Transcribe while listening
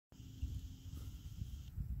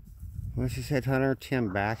This is Headhunter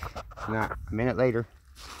Tim back. Not a minute later.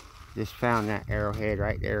 Just found that arrowhead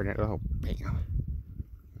right there in that little bam.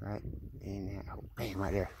 Right in that whole bam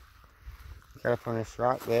right there. Got up on this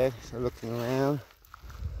rock bed, so looking around.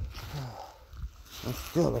 I'm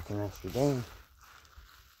still looking at you, dang.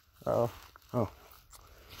 Oh. Got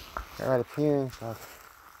right up here and stuff.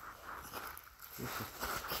 This is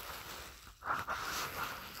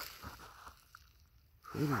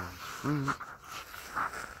pretty nice.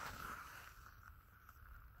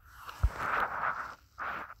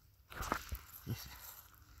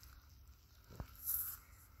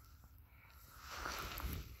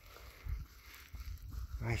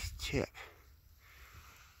 Nice tip.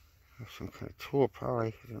 Some kind of tool,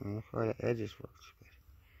 probably. I don't know where the edges works. But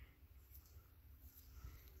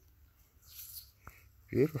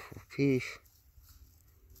beautiful piece.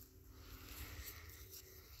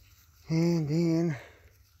 And then,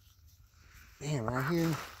 bam, right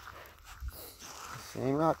here.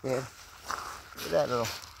 Same rock bed. Look at that little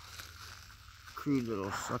crude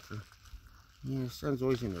little sucker. Yeah, the sun's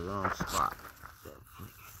always in the wrong spot.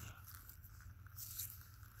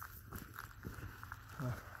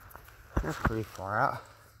 That's pretty far out.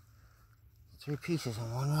 3 pieces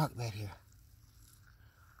on one rock bed here.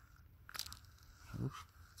 Oops.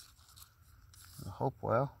 A hope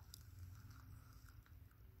well.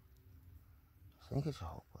 I think it's a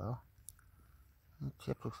hope well. The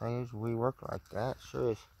tip looks like it's reworked like that.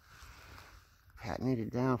 Sure is. Patting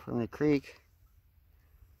it down from the creek.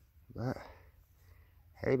 But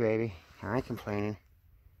hey baby, I ain't complaining.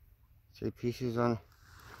 3 pieces on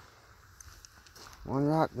one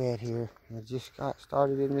rock bed here. I just got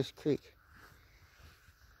started in this creek.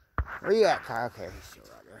 Where you at, Kyle? Okay, he's still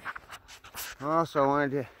right there. I also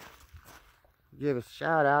wanted to give a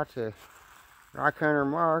shout out to Rock Hunter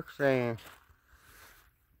Mark, saying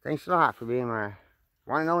thanks a lot for being my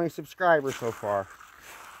one and only subscriber so far.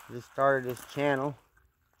 Just started this channel,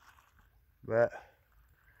 but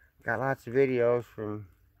got lots of videos from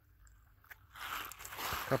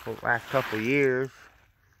last couple years,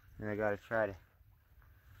 and I gotta try to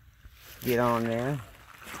get on there.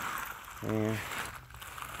 And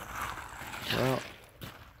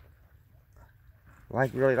well,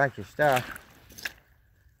 really like your stuff.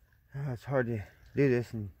 It's hard to do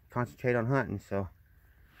this and concentrate on hunting, so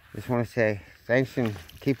just want to say thanks and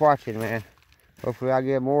keep watching, man. Hopefully I'll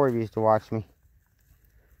get more of you to watch me.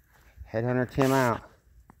 Headhunter Tim out.